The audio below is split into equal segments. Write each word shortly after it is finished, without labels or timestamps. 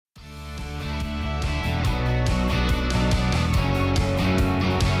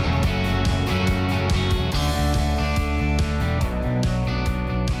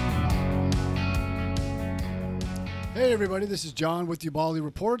Hey everybody, this is John with Ubaldi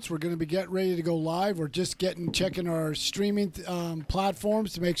Reports. We're going to be getting ready to go live. We're just checking our streaming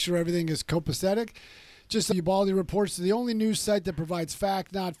platforms to make sure everything is copacetic. Just Ubaldi Reports is the only news site that provides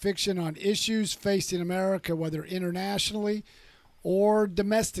fact, not fiction, on issues facing America, whether internationally or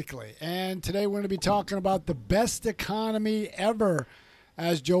domestically. And today we're going to be talking about the best economy ever,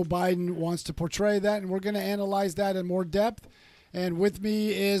 as Joe Biden wants to portray that, and we're going to analyze that in more depth. And with me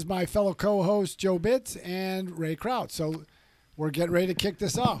is my fellow co-host, Joe Bitz and Ray Kraut. So we're getting ready to kick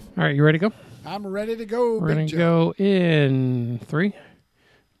this off. All right, you ready to go? I'm ready to go, We're Big going to Joe. go in 3,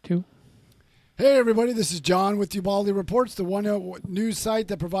 2. Hey, everybody, this is John with Ubaldi Reports, the one news site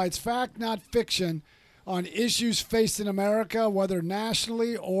that provides fact, not fiction, on issues facing America, whether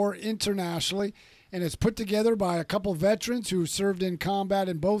nationally or internationally. And it's put together by a couple veterans who served in combat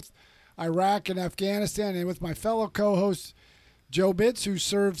in both Iraq and Afghanistan, and with my fellow co-host, Joe Bitz, who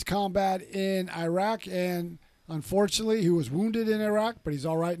served combat in Iraq and unfortunately who was wounded in Iraq, but he's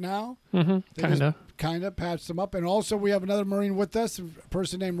all right now. Kind of patched him up. And also we have another Marine with us, a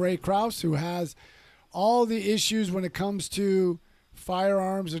person named Ray Kraus, who has all the issues when it comes to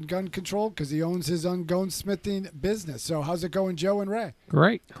firearms and gun control because he owns his own gunsmithing business. So how's it going, Joe and Ray?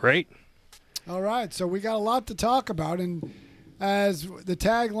 Great. All right. So we got a lot to talk about. And as the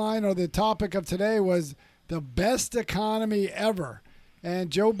tagline or the topic of today was the best economy ever. And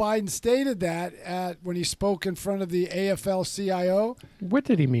Joe Biden stated that when he spoke in front of the AFL-CIO. What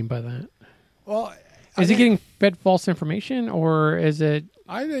did he mean by that? Well, is he getting fed false information, or is it?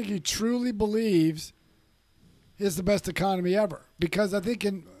 I think he truly believes it's the best economy ever. Because I think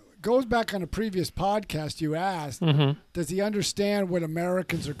it goes back on a previous podcast you asked, does he understand what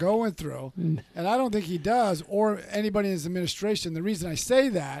Americans are going through? And I don't think he does, or anybody in his administration. The reason I say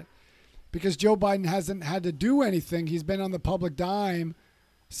that, because Joe Biden hasn't had to do anything. He's been on the public dime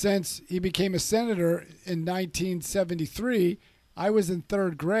since he became a senator in 1973. I was in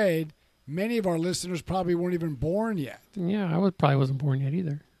third grade. Many of our listeners probably weren't even born yet. Yeah, probably wasn't born yet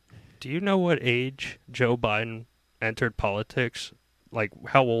either. Do you know what age Joe Biden entered politics? Like,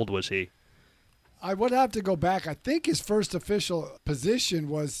 how old was he? I would have to go back. I think his first official position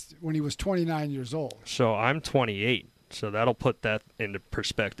was when he was 29 years old. So I'm 28, so that'll put that into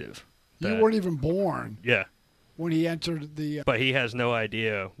perspective. You weren't even born. Yeah. When he entered the... But he has no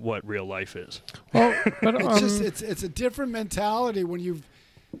idea what real life is. Well, but it's a different mentality when you've...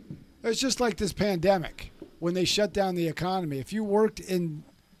 It's just like this pandemic. When they shut down the economy, if you worked in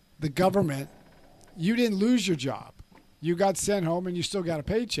the government, you didn't lose your job. You got sent home and you still got a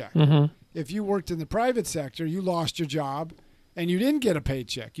paycheck. If you worked in the private sector, you lost your job and you didn't get a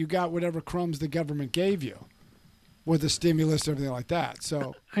paycheck. You got whatever crumbs the government gave you with the stimulus and everything like that.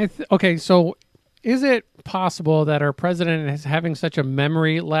 So okay, so is it possible that our president is having such a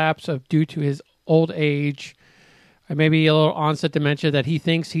memory lapse due to his old age, maybe a little onset dementia, that he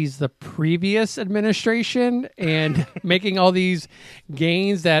thinks he's the previous administration and making all these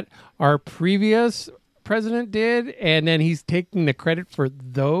gains that our previous president did, and then he's taking the credit for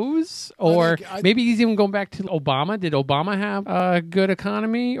those? Or maybe he's even going back to Obama. Did Obama have a good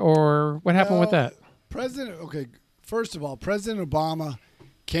economy, or what happened with that? First of all, President Obama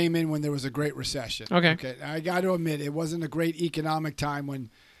came in when there was a Great Recession. Okay. I got to admit, it wasn't a great economic time when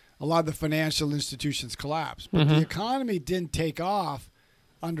a lot of the financial institutions collapsed. But the economy didn't take off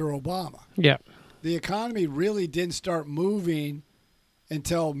under Obama. Yeah. The economy really didn't start moving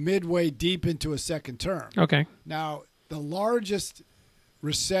until midway deep into a second term. Okay. Now, the largest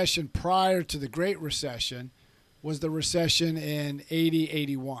recession prior to the Great Recession was the recession in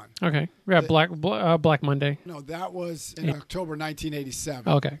 80-81. Okay. Yeah, Black Monday. No, that was in October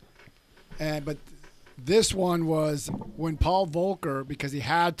 1987. Okay. But this one was when Paul Volcker, because he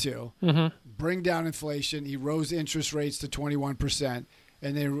had to, bring down inflation, he rose interest rates to 21%,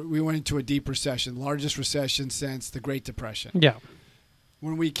 and then we went into a deep recession, largest recession since the Great Depression. Yeah.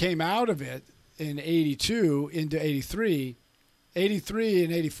 When we came out of it in 82 into 83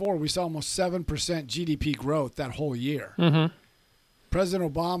 and 84, we saw almost 7% GDP growth that whole year.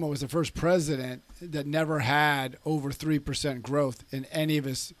 President Obama was the first president that never had over 3% growth in any of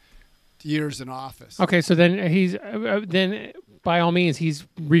his years in office. Okay, so then he's by all means, he's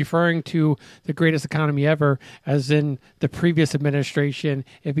referring to the greatest economy ever, as in the previous administration,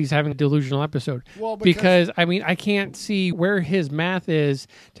 if he's having a delusional episode. Well, because I mean, I can't see where his math is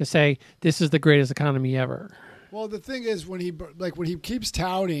to say this is the greatest economy ever. Well, the thing is, when he keeps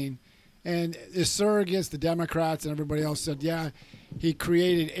touting, and his surrogates, the Democrats and everybody else said, yeah, he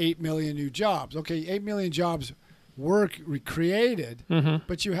created 8 million new jobs. Okay, 8 million jobs were created,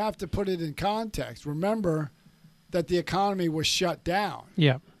 but you have to put it in context. Remember that the economy was shut down.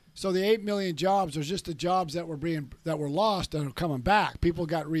 Yeah. So the 8 million jobs are just the jobs that were lost and are coming back. People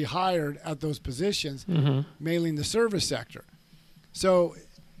got rehired at those positions, mainly in the service sector. So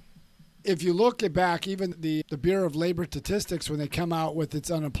if you look back, even the Bureau of Labor Statistics, when they come out with its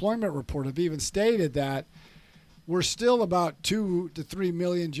unemployment report, have even stated that we're still about 2 to 3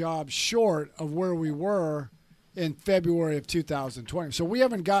 million jobs short of where we were in February of 2020. So we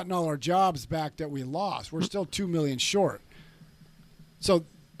haven't gotten all our jobs back that we lost. We're still 2 million short. So,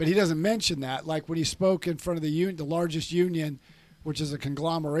 but he doesn't mention that. Like when he spoke in front of the largest union, which is a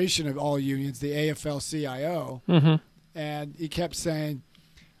conglomeration of all unions, the AFL-CIO, and he kept saying,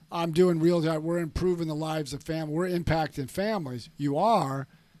 I'm doing real job. We're improving the lives of families. We're impacting families. You are,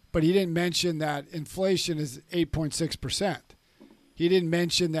 but he didn't mention that inflation is 8.6%. He didn't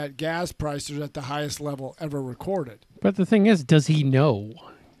mention that gas prices are at the highest level ever recorded. But the thing is, does he know?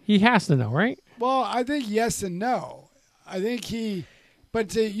 He has to know, right? Well, I think yes and no. I think you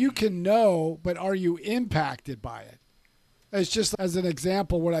can know, but are you impacted by it? It's just as an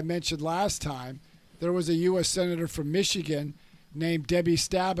example, what I mentioned last time, there was a U.S. Senator from Michigan named Debbie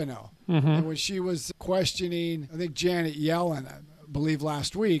Stabenow. And when she was questioning, I think Janet Yellen, I believe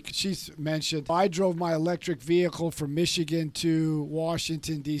last week, she mentioned, I drove my electric vehicle from Michigan to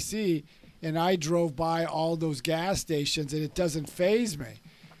Washington, D.C., and I drove by all those gas stations, and it doesn't faze me.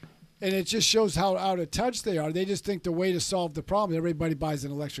 And it just shows how out of touch they are. They just think the way to solve the problem, everybody buys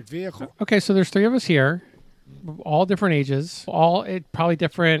an electric vehicle. Okay, so there's three of us here, all different ages, all probably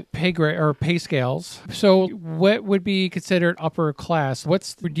different pay grade or pay scales. So what would be considered upper class?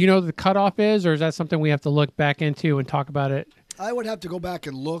 Do you know what the cutoff is, or is that something we have to look back into and talk about it? I would have to go back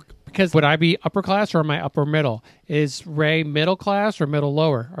and look. Because would I be upper class or am I upper middle? Is Ray middle class or middle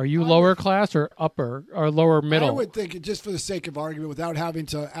lower? Are you lower class or upper or lower middle? I would think, just for the sake of argument, without having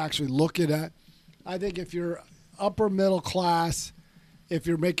to actually look at it, I think if you're upper middle class, if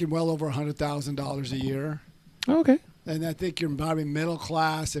you're making well over $100,000 a year. Okay. And I think you're probably middle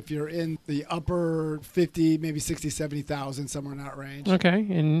class if you're in the upper 50, maybe 60, 70,000, somewhere in that range. Okay.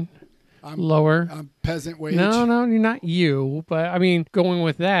 And lower. Peasant wage. No, not you. But I mean, going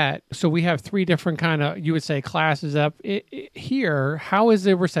with that, so we have three different kind of, you would say, classes up here. How is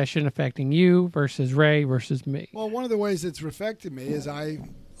the recession affecting you versus Ray versus me? Well, one of the ways it's affected me is I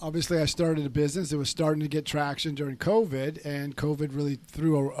started a business. It was starting to get traction during COVID, and COVID really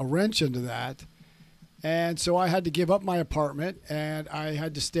threw a wrench into that. And so I had to give up my apartment, and I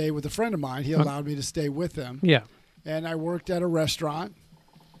had to stay with a friend of mine. He allowed me to stay with him. Yeah. And I worked at a restaurant,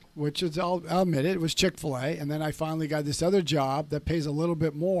 which is, I'll admit it was Chick-fil-A. And then I finally got this other job that pays a little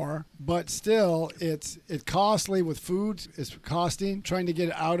bit more, but still it's costly with food. It's costing, trying to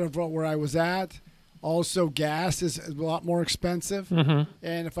get out of where I was at. Also, gas is a lot more expensive. And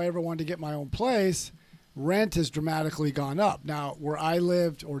if I ever wanted to get my own place, rent has dramatically gone up. Now, where I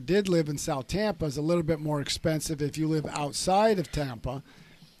lived or did live in South Tampa is a little bit more expensive if you live outside of Tampa.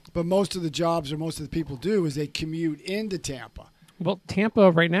 But most of the jobs or most of the people do is they commute into Tampa. Well,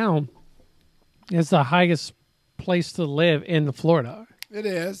 Tampa right now is the highest place to live in Florida. It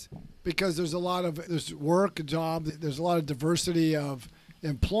is, because there's work, a job, there's a lot of diversity of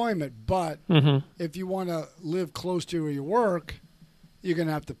employment. But if you want to live close to where you work, you're going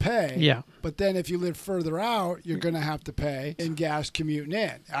to have to pay. Yeah. But then if you live further out, you're going to have to pay in gas commuting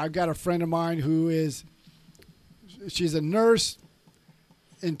in. I've got a friend of mine she's a nurse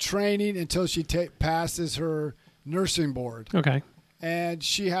in training until she passes her nursing board. Okay. And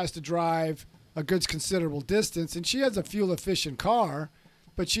she has to drive a good considerable distance, and she has a fuel-efficient car,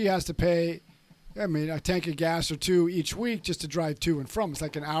 but she has to pay, a tank of gas or two each week just to drive to and from. It's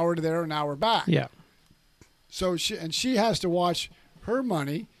like an hour to there, an hour back. Yeah. So she has to watch her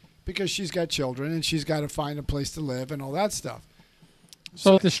money because she's got children and she's got to find a place to live and all that stuff.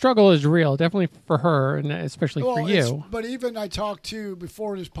 So the struggle is real, definitely for her and especially for you. But even I talked to,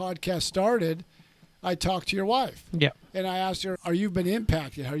 before this podcast started, I talked to your wife. Yeah. And I asked her, "Are you been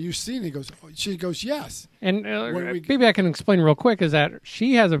impacted? Are you seen it?" She goes, "Yes." And maybe I can explain real quick is that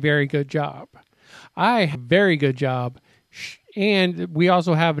she has a very good job. I have a very good job. And we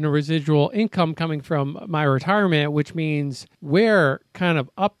also have a residual income coming from my retirement, which means we're kind of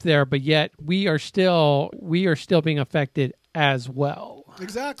up there, but yet we are still being affected as well.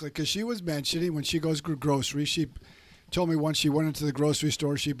 Exactly, because she was mentioning when she goes to groceries, she told me once she went into the grocery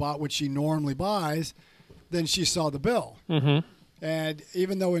store, she bought what she normally buys, then she saw the bill. And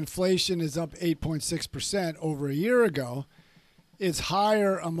even though inflation is up 8.6% over a year ago, it's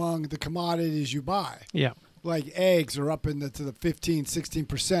higher among the commodities you buy. Yeah. Like eggs are up to the 15,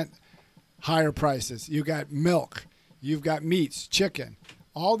 16% higher prices. You got milk. You've got meats, chicken.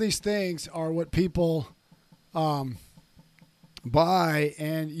 All these things are what people buy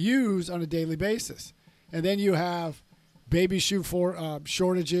and use on a daily basis. And then you have baby shoe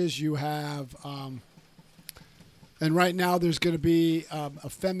shortages. You have, and right now there's going to be a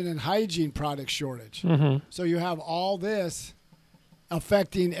feminine hygiene product shortage. Mm-hmm. So you have all this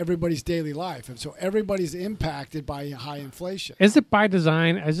affecting everybody's daily life. And so everybody's impacted by high inflation. Is it by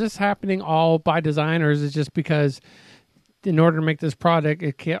design? Is this happening all by design, or is it just because in order to make this product,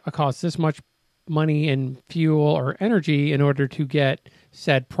 it costs this much money in fuel or energy in order to get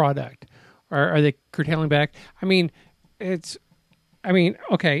said product? Or are they curtailing back? I mean,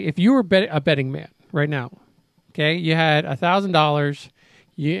 okay, if you were a betting man right now, okay, you had $1,000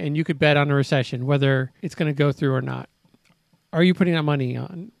 and you could bet on a recession, whether it's going to go through or not. Are you putting that money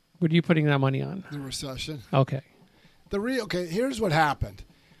on? What are you putting that money on? The recession. Okay. Okay, here's what happened.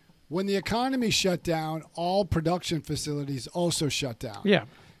 When the economy shut down, all production facilities also shut down. Yeah.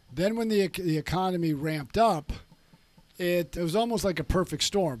 Then when the economy ramped up, it was almost like a perfect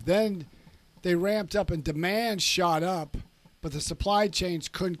storm. Then they ramped up and demand shot up, but the supply chains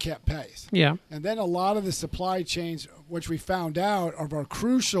couldn't keep pace. Yeah. And then a lot of the supply chains, which we found out of our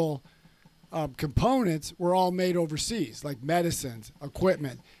crucial components, were all made overseas, like medicines,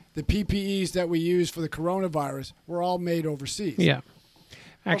 equipment. The PPEs that we use for the coronavirus were all made overseas. Yeah.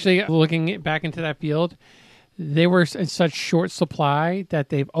 Actually, looking back into that field, they were in such short supply that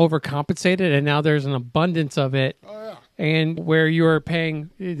they've overcompensated, and now there's an abundance of it. Oh, yeah. And where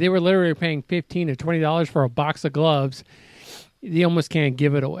they were literally paying $15 to $20 for a box of gloves, you almost can't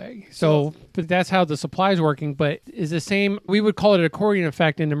give it away. So, but that's how the supply is working. But is the same, we would call it an accordion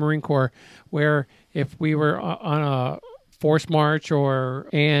effect in the Marine Corps, where if we were on a forced march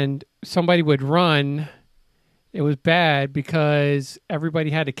and somebody would run, it was bad because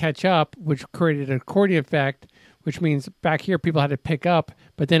everybody had to catch up, which created an accordion effect, which means back here people had to pick up,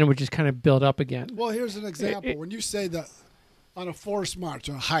 but then it would just kind of build up again. Well, here's an example. When you say that on a forced march,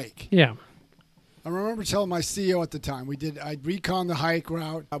 on a hike. Yeah. I remember telling my CEO at the time, I'd recon the hike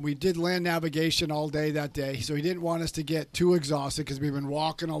route. We did land navigation all day that day, so he didn't want us to get too exhausted because we've been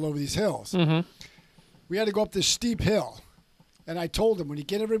walking all over these hills. Mm-hmm. We had to go up this steep hill, and I told him, when you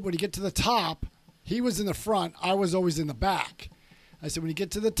get to the top, he was in the front, I was always in the back. I said, when you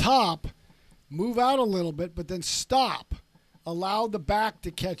get to the top, move out a little bit, but then stop. Allow the back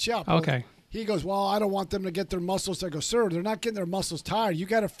to catch up. Okay. He goes, well, I don't want them to get their muscles. I go, sir, they're not getting their muscles tired. You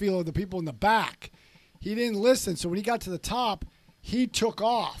got to feel the people in the back. He didn't listen. So when he got to the top, he took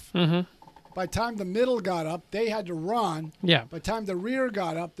off. Mm-hmm. By the time the middle got up, they had to run. Yeah. By the time the rear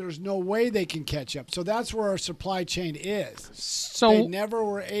got up, there's no way they can catch up. So that's where our supply chain is. So they never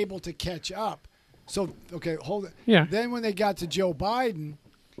were able to catch up. So, okay, hold it. Yeah. Then when they got to Joe Biden,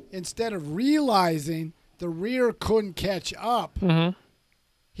 instead of realizing the rear couldn't catch up, mm-hmm.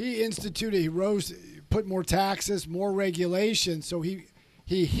 he put more taxes, more regulations. So he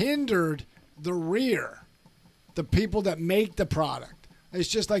hindered the rear, the people that make the product. It's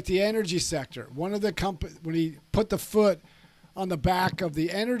just like the energy sector. One of the when he put the foot on the back of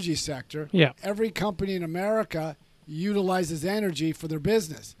the energy sector, yeah. every company in America utilizes energy for their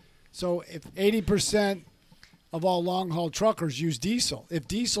business. So if 80% of all long-haul truckers use diesel, if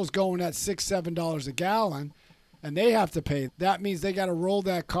diesel's going at $6, $7 a gallon and they have to pay, that means they got to roll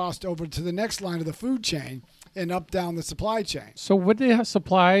that cost over to the next line of the food chain and up down the supply chain. So would the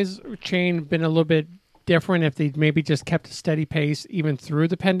supplies chain been a little bit different if they maybe just kept a steady pace even through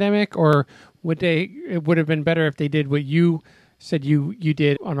the pandemic, or it would have been better if they did what you said you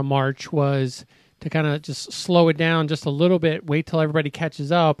did on a march, was to kind of just slow it down just a little bit, wait till everybody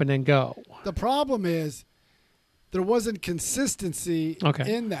catches up, and then go? The problem is there wasn't consistency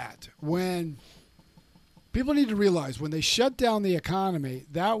in that. When people need to realize, when they shut down the economy,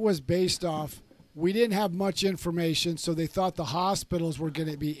 that was based off, we didn't have much information, so they thought the hospitals were going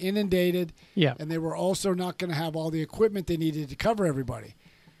to be inundated, and they were also not going to have all the equipment they needed to cover everybody.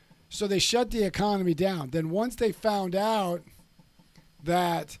 So they shut the economy down. Then once they found out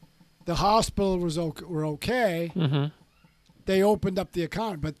that the hospitals were okay, mm-hmm. they opened up the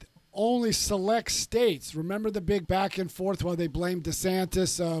economy. But only select states, remember the big back and forth while they blamed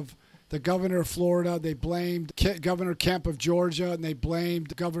DeSantis of the governor of Florida, they blamed Governor Kemp of Georgia, and they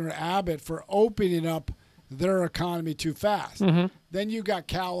blamed Governor Abbott for opening up their economy too fast. Mm-hmm. Then you got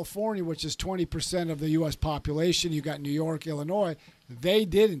California, which is 20% of the U.S. population. You got New York, Illinois. They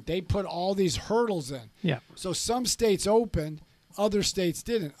didn't. They put all these hurdles in. Yeah. So some states opened, other states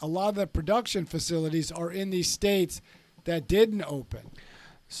didn't. A lot of the production facilities are in these states that didn't open.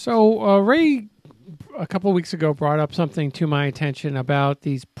 So Ray, a couple of weeks ago, brought up something to my attention about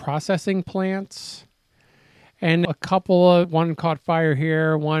these processing plants. And one caught fire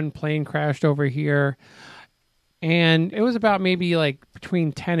here, one plane crashed over here. And it was about maybe like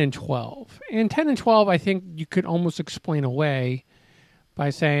between 10 and 12. And 10 and 12, I think you could almost explain away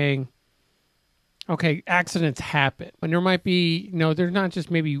by saying, okay, accidents happen. And there might be, there's not just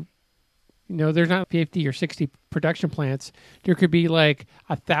maybe, there's not 50 or 60 production plants. There could be like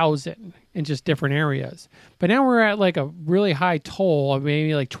 1,000 in just different areas. But now we're at like a really high toll of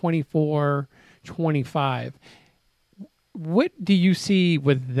maybe like 24, 25. What do you see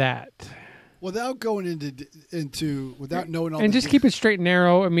with that? Without going into without knowing all and the just keep it straight and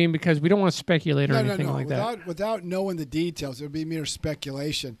narrow. I mean, because we don't want to speculate or anything like that. Without knowing the details, it would be mere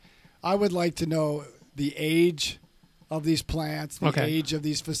speculation. I would like to know the age of these plants, the age of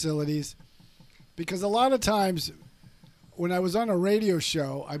these facilities, because a lot of times when I was on a radio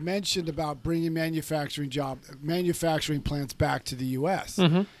show, I mentioned about bringing manufacturing plants back to the U.S.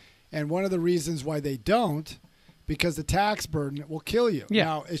 Mm-hmm. And one of the reasons why they don't, because the tax burden will kill you. Yeah.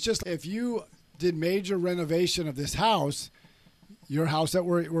 Now, it's just if you did major renovation of this house, your house that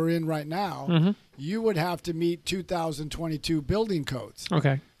we're in right now, mm-hmm. you would have to meet 2022 building codes.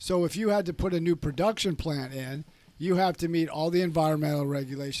 Okay. So if you had to put a new production plant in, you have to meet all the environmental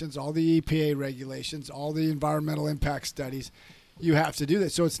regulations, all the EPA regulations, all the environmental impact studies. You have to do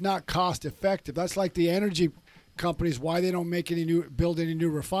that. So it's not cost effective. That's like the energy companies, why they don't build any new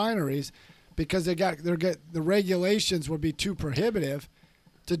refineries, because the regulations would be too prohibitive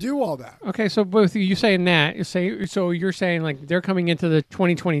to do all that. Okay, so both you saying that, so you're saying like they're coming into the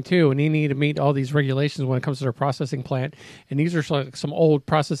 2022 and they need to meet all these regulations when it comes to their processing plant, and these are like some old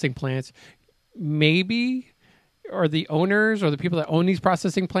processing plants. Maybe or the owners or the people that own these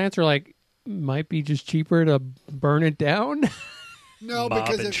processing plants are like, might be just cheaper to burn it down. No, Mob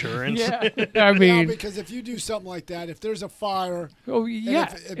because insurance. I mean, because if you do something like that, if there's a fire, oh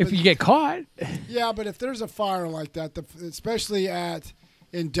yeah, if you get caught, yeah, but if there's a fire like that, especially at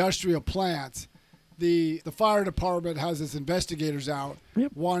industrial plants, the fire department has its investigators out,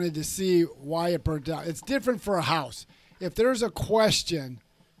 wanted to see why it burned down. It's different for a house. If there's a question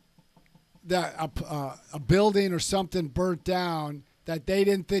that a building or something burnt down that they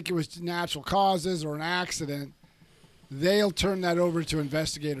didn't think it was natural causes or an accident, they'll turn that over to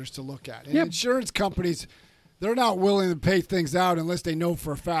investigators to look at. And insurance companies, they're not willing to pay things out unless they know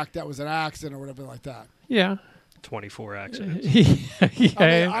for a fact that was an accident or whatever like that. Yeah. 24 accidents.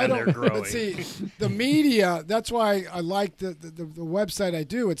 I don't, they're growing. But see, the media, that's why I like the website I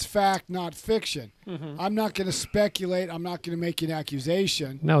do. It's fact, not fiction. Mm-hmm. I'm not going to speculate. I'm not going to make an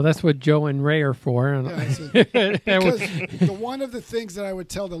accusation. No, that's what Joe and Ray are for. Because one of the things that I would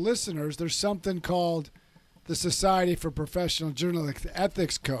tell the listeners, there's something called the Society for Professional Journalistic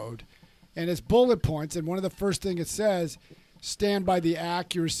Ethics Code, and it's bullet points, and one of the first things it says, stand by the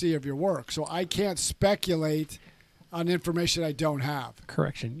accuracy of your work. So I can't speculate on information I don't have.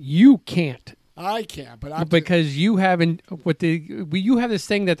 Correction. You can't. I can't, but because you haven't you have this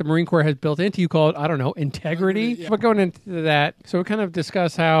thing that the Marine Corps has built into you called, I don't know, integrity. Yeah. But going into that, so we kind of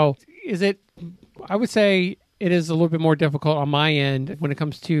discuss how I would say it is a little bit more difficult on my end when it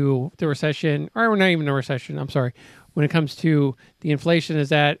comes to the recession, or not even the recession, I'm sorry. When it comes to the inflation, is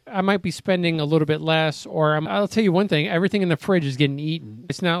that I might be spending a little bit less, or I'll tell you one thing, everything in the fridge is getting eaten.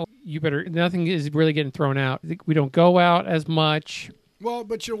 It's not, nothing is really getting thrown out. We don't go out as much. Well,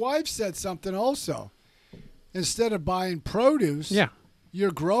 but your wife said something also. Instead of buying produce,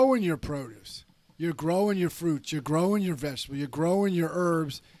 you're growing your produce. You're growing your fruits. You're growing your vegetables. You're growing your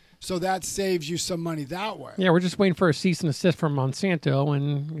herbs. So that saves you some money that way. Yeah, we're just waiting for a cease and desist from Monsanto,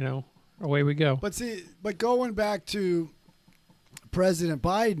 and, away we go. But going back to President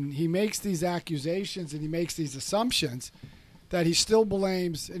Biden, he makes these accusations and he makes these assumptions that he still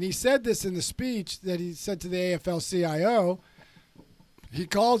blames, and he said this in the speech that he said to the AFL-CIO, he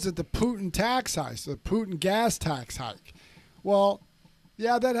calls it the Putin tax hike, so the Putin gas tax hike. Well,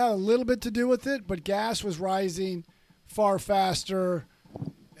 yeah, that had a little bit to do with it, but gas was rising far faster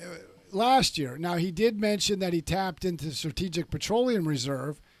last year. Now, he did mention that he tapped into the Strategic Petroleum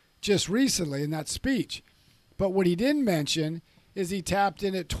Reserve just recently in that speech. But what he didn't mention is he tapped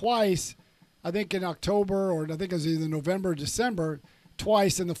in it twice, I think in October, or I think it was either November or December,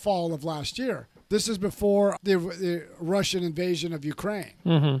 twice in the fall of last year. This is before the Russian invasion of Ukraine.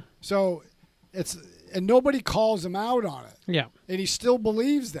 Mm-hmm. So and nobody calls him out on it. Yeah. And he still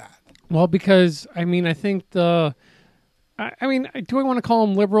believes that. Well, because, I think do I want to call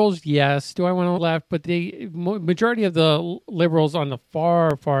them liberals? Yes. Do I want to left? But the majority of the liberals on the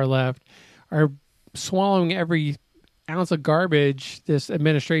far, far left are swallowing every ounce of garbage this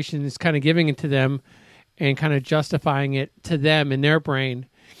administration is kind of giving it to them and kind of justifying it to them in their brain.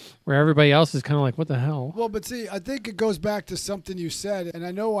 where everybody else is kind of like, what the hell? Well, but see, I think it goes back to something you said, and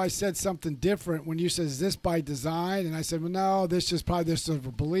I know I said something different when you said, is this by design? And I said, well, no, this is probably this sort of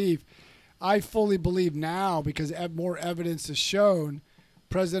a belief. I fully believe now because more evidence is shown.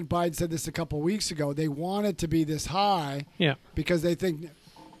 President Biden said this a couple of weeks ago. They want it to be this high because they think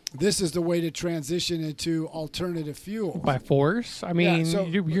this is the way to transition into alternative fuel. By force? I mean, so,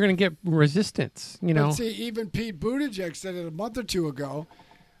 you're going to get resistance, you know. But see, even Pete Buttigieg said it a month or two ago.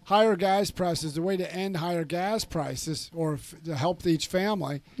 Higher gas prices, the way to end higher gas prices or to help each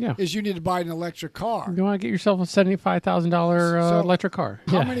family is you need to buy an electric car. You want to get yourself a $75,000 electric car.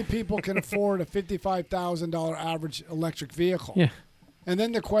 How many people can afford a $55,000 average electric vehicle? Yeah. And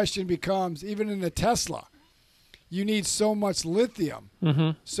then the question becomes, even in a Tesla, you need so much lithium. Mm-hmm.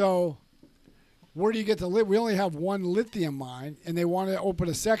 So where do you get the lithium? We only have one lithium mine, and they want to open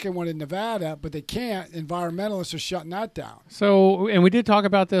a second one in Nevada, but they can't. Environmentalists are shutting that down. So, and we did talk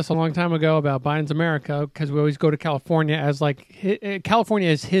about this a long time ago about Biden's America because we always go to California as like California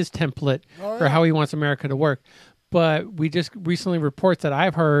is his template for how he wants America to work. But we just recently reports that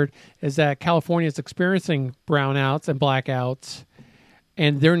I've heard is that California is experiencing brownouts and blackouts,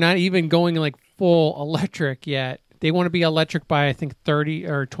 and they're not even going like full electric yet. They want to be electric by, I think,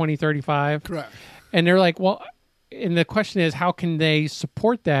 2035. Correct. And they're like, well, and the question is, how can they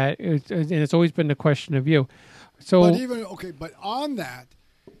support that? And it's always been the question of you. So, but on that,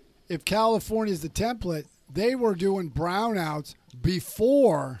 if California is the template, they were doing brownouts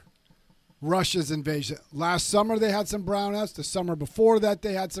before Russia's invasion. Last summer they had some brownouts. The summer before that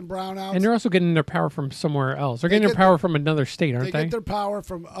they had some brownouts. And they're also getting their power from somewhere else. They're getting their power from another state, aren't they? They get their power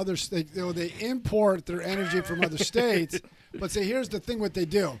from other states. They import their energy from other states. But see, here's the thing what they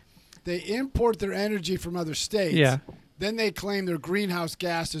do. They import their energy from other states. Yeah. Then they claim their greenhouse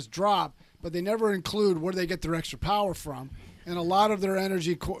gases drop, but they never include where they get their extra power from. And a lot of their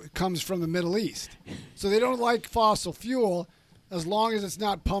energy comes from the Middle East. So they don't like fossil fuel as long as it's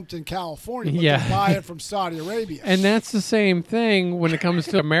not pumped in California, but they buy it from Saudi Arabia. And that's the same thing when it comes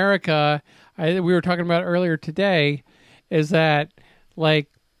to America. We were talking about earlier today, is that like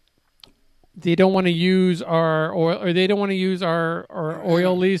they don't want to use our oil, or they don't want to use our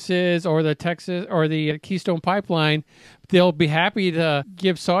oil leases or the Texas or the Keystone Pipeline. They'll be happy to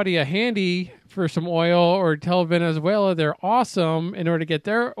give Saudi a handy for some oil or tell Venezuela they're awesome in order to get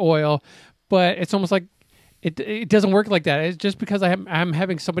their oil, but it's almost like it doesn't work like that. It's just because I'm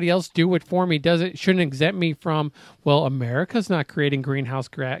having somebody else do it for me shouldn't exempt me from, well, America's not creating greenhouse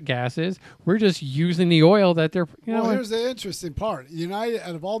gases. We're just using the oil that they're, here's the interesting part.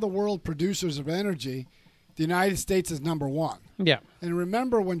 Out of all the world producers of energy, the United States is number one. Yeah. And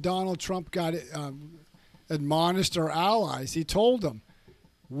remember when Donald Trump got admonished our allies, he told them,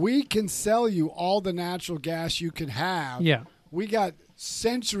 we can sell you all the natural gas you can have. Yeah. We got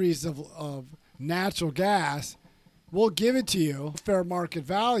centuries of natural gas. We'll give it to you, fair market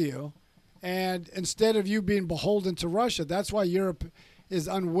value. And instead of you being beholden to Russia, that's why Europe is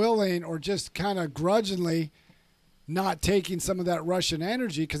unwilling or just kind of grudgingly not taking some of that Russian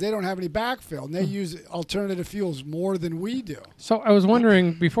energy because they don't have any backfill. And they use alternative fuels more than we do. So I was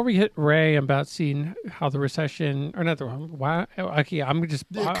wondering, before we hit Ray about seeing how the recession, or not the, why, okay, I'm just...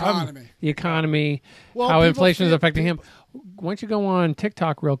 The economy. The economy, how inflation is affecting him. Why don't you go on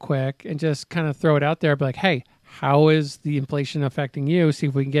TikTok real quick and just kind of throw it out there, be like, hey, how is the inflation affecting you? See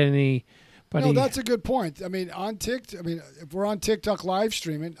if we can get any... No, that's a good point. I mean, if we're on TikTok live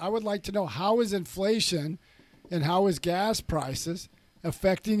streaming, I would like to know, how is inflation and how is gas prices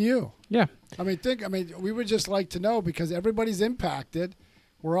affecting you? Yeah. We would just like to know because everybody's impacted.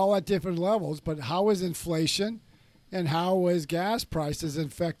 We're all at different levels, but how is inflation and how is gas prices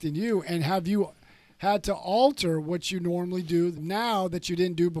affecting you? And have you had to alter what you normally do now that you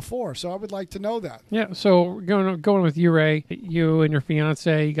didn't do before? So I would like to know that. Yeah. So going with you, Ray, you and your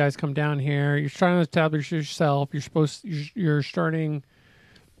fiance, you guys come down here. You're trying to establish yourself. You're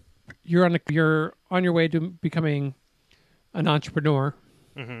on your way to becoming an entrepreneur.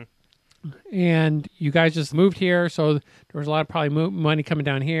 Mm-hmm. And you guys just moved here, so there was a lot of probably money coming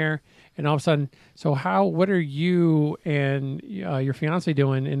down here. And all of a sudden, what are you and your fiance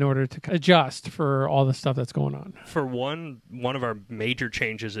doing in order to adjust for all the stuff that's going on? For one of our major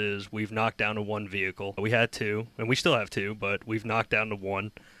changes is we've knocked down to one vehicle. We had two, and we still have two, but we've knocked down to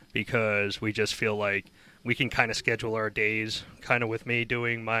one because we just feel like we can kind of schedule our days kind of with me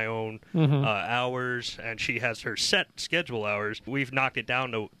doing my own hours, and she has her set schedule hours. We've knocked it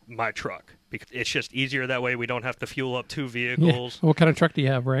down to my truck because it's just easier that way. We don't have to fuel up two vehicles. Yeah. What kind of truck do you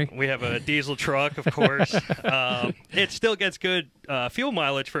have, Ray? We have a diesel truck, of course. It still gets good fuel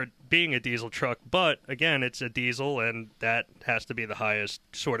mileage for being a diesel truck. But again, it's a diesel, and that has to be the highest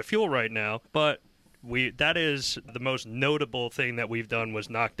sort of fuel right now. But that is the most notable thing that we've done, was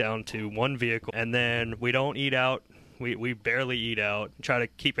knock down to one vehicle. And then we don't eat out. We barely eat out. Try to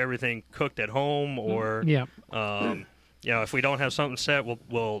keep everything cooked at home, or if we don't have something set,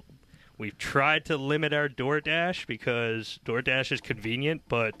 we've tried to limit our DoorDash, because DoorDash is convenient,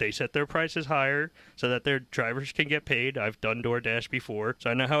 but they set their prices higher so that their drivers can get paid. I've done DoorDash before,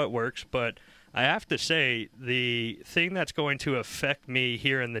 so I know how it works. But I have to say, the thing that's going to affect me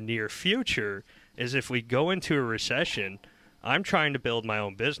here in the near future is if we go into a recession. I'm trying to build my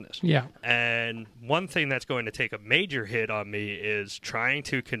own business. Yeah. And one thing that's going to take a major hit on me is trying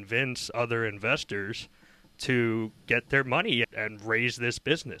to convince other investors to get their money and raise this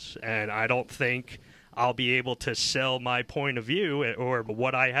business. And I don't think I'll be able to sell my point of view or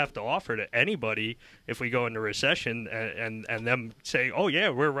what I have to offer to anybody if we go into recession and them say, oh, yeah,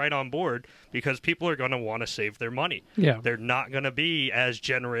 we're right on board, because people are going to want to save their money. Yeah. They're not going to be as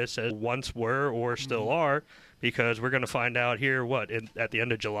generous as once were or still are, because we're going to find out here, at the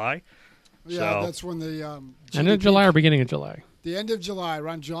end of July? Yeah, that's when the end of July or beginning of July? The end of July,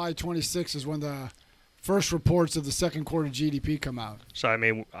 around July 26th, is when the first reports of the second quarter GDP come out. So, I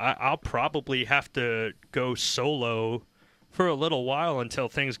mean, I'll probably have to go solo for a little while until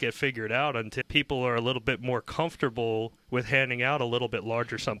things get figured out, until people are a little bit more comfortable with handing out a little bit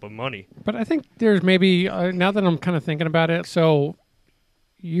larger sum of money. But I think there's maybe, now that I'm kind of thinking about it, so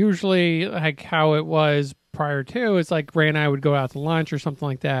usually like how it was prior to, it's like Ray and I would go out to lunch or something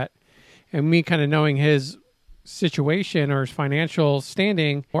like that, and me kind of knowing his situation or his financial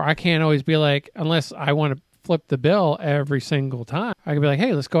standing, or I can't always be like, unless I want to flip the bill every single time, I can be like,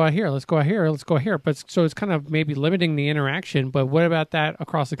 hey, let's go out here, let's go out here, let's go here. But so it's kind of maybe limiting the interaction. But what about that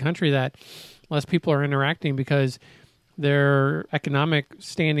across the country, that less people are interacting because their economic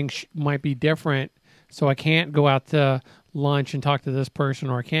standing might be different? So I can't go out to lunch and talk to this person,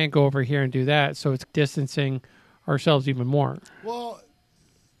 or I can't go over here and do that. So it's distancing ourselves even more. Well,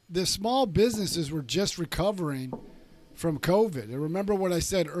 the small businesses were just recovering from COVID. And remember what I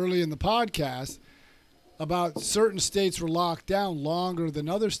said early in the podcast about certain states were locked down longer than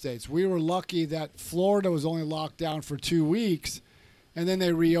other states. We were lucky that Florida was only locked down for 2 weeks, and then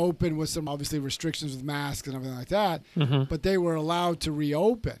they reopened with some obviously restrictions with masks and everything like that. Mm-hmm. But they were allowed to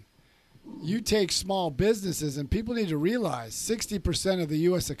reopen. You take small businesses, and people need to realize 60% of the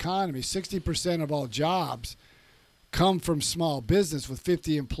U.S. economy, 60% of all jobs come from small business with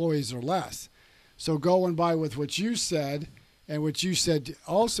 50 employees or less. So going by with what you said, and what you said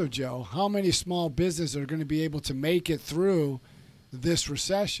also, Joe, how many small businesses are going to be able to make it through this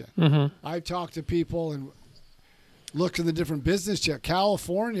recession? Mm-hmm. I've talked to people and looked at the different business chat.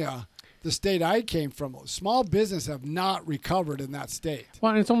 California, the state I came from, small business have not recovered in that state.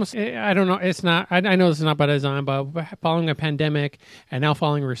 Well, it's almost, I don't know, it's not, I know this is not by design, but following a pandemic and now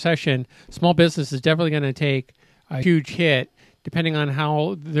following a recession, small business is definitely going to take a huge hit depending on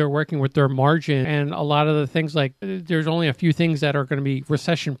how they're working with their margin. And a lot of the things, like there's only a few things that are going to be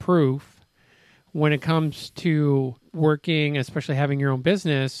recession proof when it comes to working, especially having your own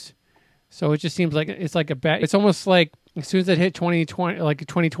business. So it just seems like it's like it's almost like as soon as it hit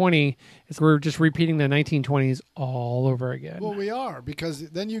 2020, we're just repeating the 1920s all over again. Well, we are, because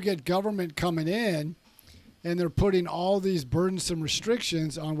then you get government coming in and they're putting all these burdensome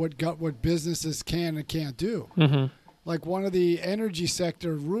restrictions on what businesses can and can't do. Mm-hmm. Like one of the energy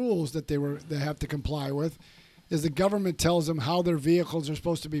sector rules that they have to comply with is the government tells them how their vehicles are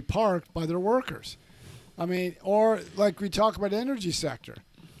supposed to be parked by their workers. I mean, or like we talk about energy sector.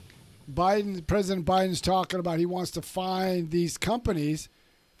 President Biden's talking about he wants to fine these companies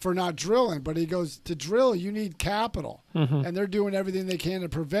for not drilling, but he goes, to drill, you need capital. Mm-hmm. And they're doing everything they can to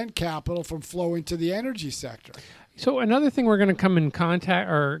prevent capital from flowing to the energy sector. So another thing we're going to come in contact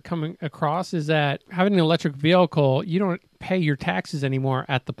or coming across is that having an electric vehicle, you don't pay your taxes anymore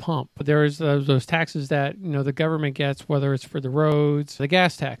at the pump. But there's those taxes that, you know, the government gets, whether it's for the roads, the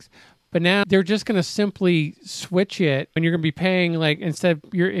gas tax. But now they're just going to simply switch it, and you're going to be paying, like,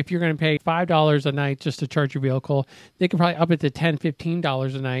 if you're going to pay $5 a night just to charge your vehicle, they can probably up it to $10,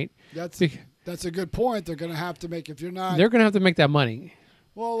 $15 a night. That's a good point. They're going to have to make, if you're not... They're going to have to make that money.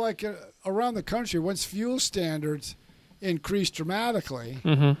 Well, like around the country, once fuel standards increase dramatically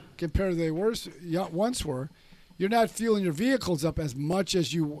Mm-hmm. compared to they once were, you're not fueling your vehicles up as much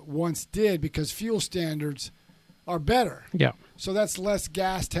as you once did because fuel standards are better. Yeah. So that's less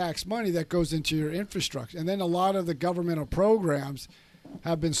gas tax money that goes into your infrastructure. And then a lot of the governmental programs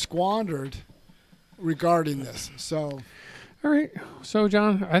have been squandered regarding this. So, all right. So,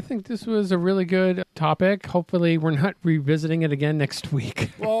 John, I think this was a really good topic. Hopefully, we're not revisiting it again next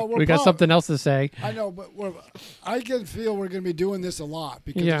week. Well, we got something else to say. I know, but I can feel we're going to be doing this a lot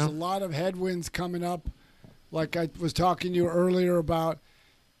because there's a lot of headwinds coming up. Like I was talking to you earlier about,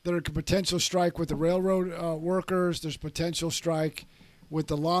 there's a potential strike with the railroad workers. There's potential strike with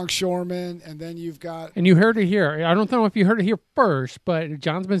the longshoremen, and then you've got... And you heard it here. I don't know if you heard it here first, but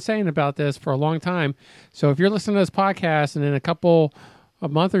John's been saying about this for a long time. So if you're listening to this podcast, and in a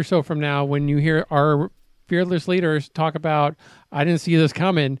month or so from now, when you hear our fearless leaders talk about, I didn't see this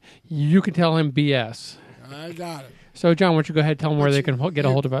coming, you can tell him BS. I got it. So, John, why don't you go ahead and tell them where they can get a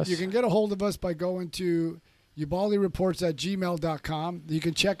hold of us? You can get a hold of us by going to ubaldireports@gmail.com. You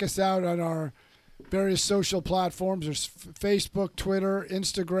can check us out on our various social platforms. There's Facebook, Twitter,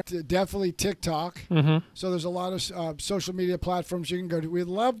 Instagram, definitely TikTok. Mm-hmm. So there's a lot of social media platforms you can go to. We'd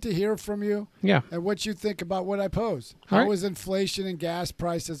love to hear from you. Yeah. And what you think about what I pose. How is inflation and gas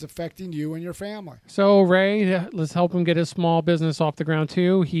prices affecting you and your family? So, Ray, let's help him get his small business off the ground,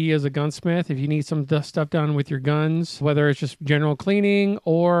 too. He is a gunsmith. If you need some stuff done with your guns, whether it's just general cleaning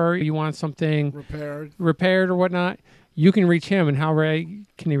or you want something repaired or whatnot, you can reach him. And how, Ray,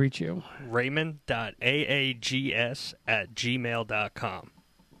 can he reach you? Raymond.aags@gmail.com.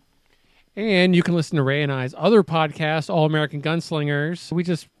 And you can listen to Ray and I's other podcast, All American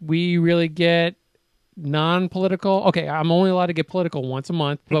Gunslingers. We really get non-political. Okay, I'm only allowed to get political once a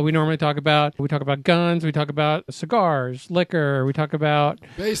month, but we normally talk about guns, we talk about cigars, liquor, we talk about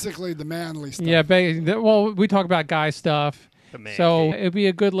basically the manly stuff. Yeah, we talk about guy stuff. So it'd be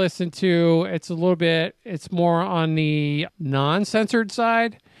a good listen to. It's more on the non-censored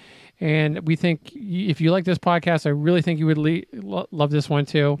side. And we think if you like this podcast, I really think you would love this one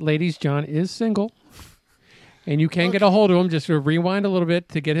too. Ladies, John is single. And you can get a hold of him. Just rewind a little bit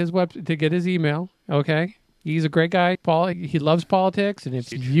to get his email. Okay. He's a great guy. He loves politics. And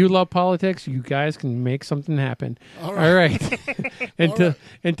if you love politics, you guys can make something happen. All right. Until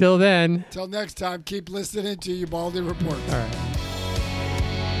then. Until next time, keep listening to Ubaldi Reports. All right.